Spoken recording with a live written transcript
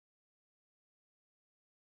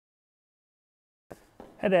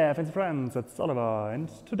Hey there, fancy friends, it's Oliver, and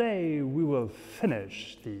today we will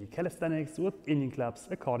finish the calisthenics with Indian clubs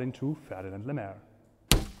according to Ferdinand Lemaire.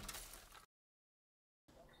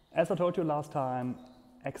 As I told you last time,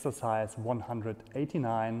 exercise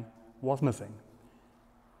 189 was missing.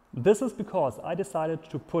 This is because I decided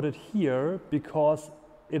to put it here because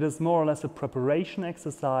it is more or less a preparation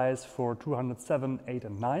exercise for 207, 8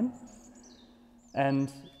 and 9.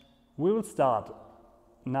 And we will start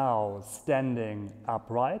now standing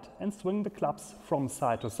upright and swing the clubs from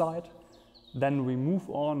side to side. Then we move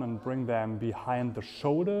on and bring them behind the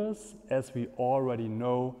shoulders, as we already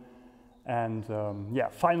know. And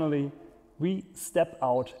finally, we step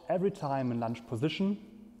out every time in lunge position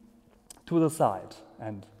to the side.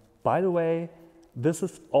 And by the way, this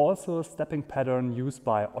is also a stepping pattern used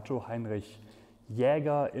by Otto Heinrich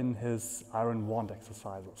Jäger in his Iron Wand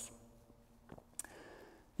exercises.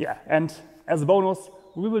 And as a bonus,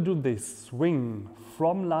 we will do this swing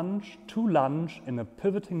from lunge to lunge in a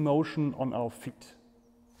pivoting motion on our feet.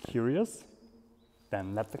 Curious?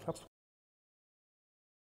 Then let the clubs swing.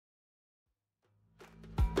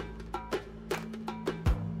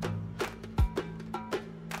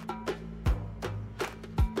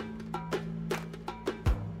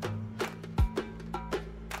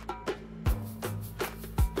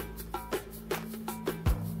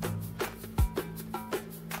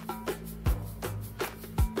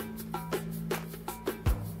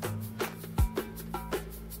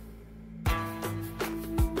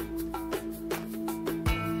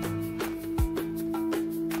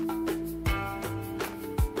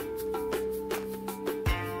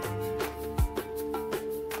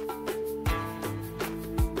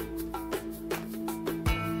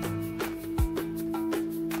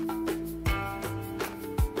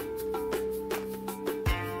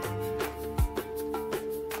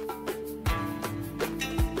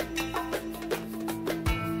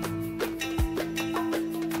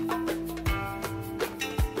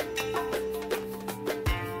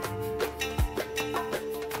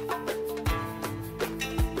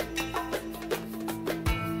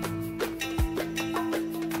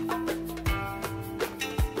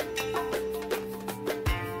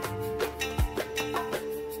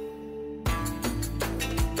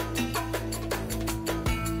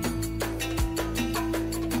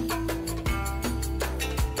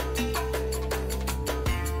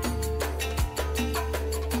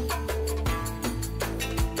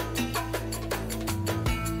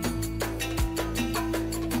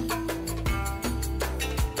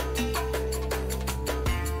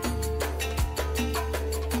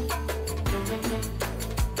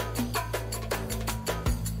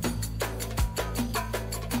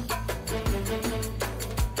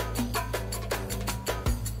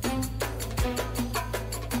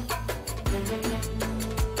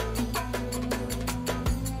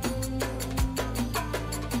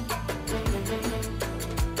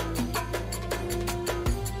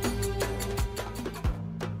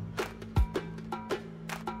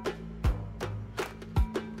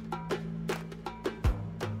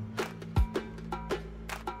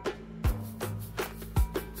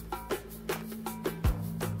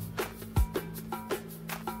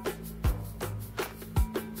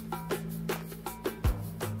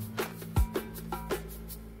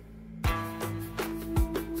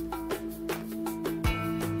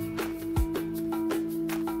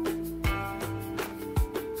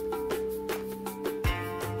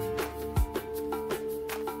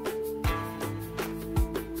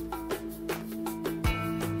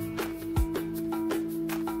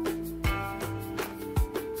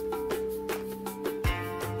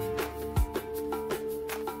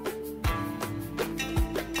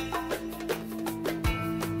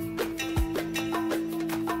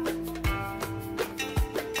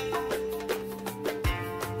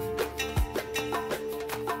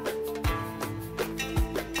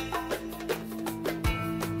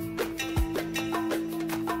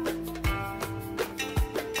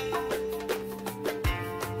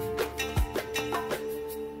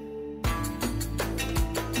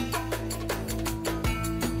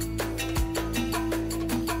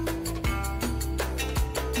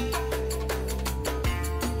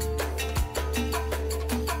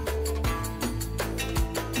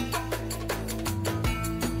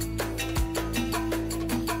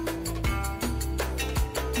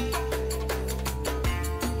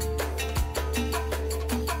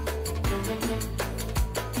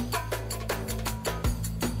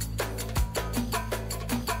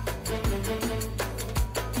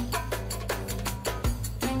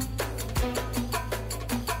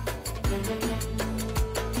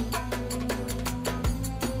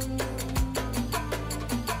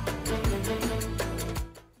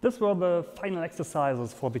 These were the final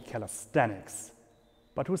exercises for the calisthenics.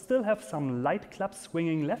 But we still have some light club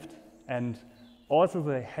swinging left and also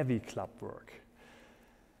the heavy club work.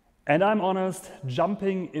 And I'm honest,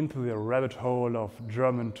 jumping into the rabbit hole of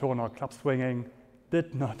German toner club swinging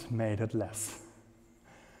did not make it less.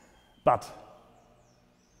 But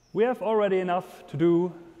we have already enough to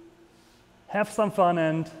do. Have some fun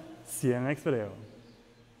and see you in the next video.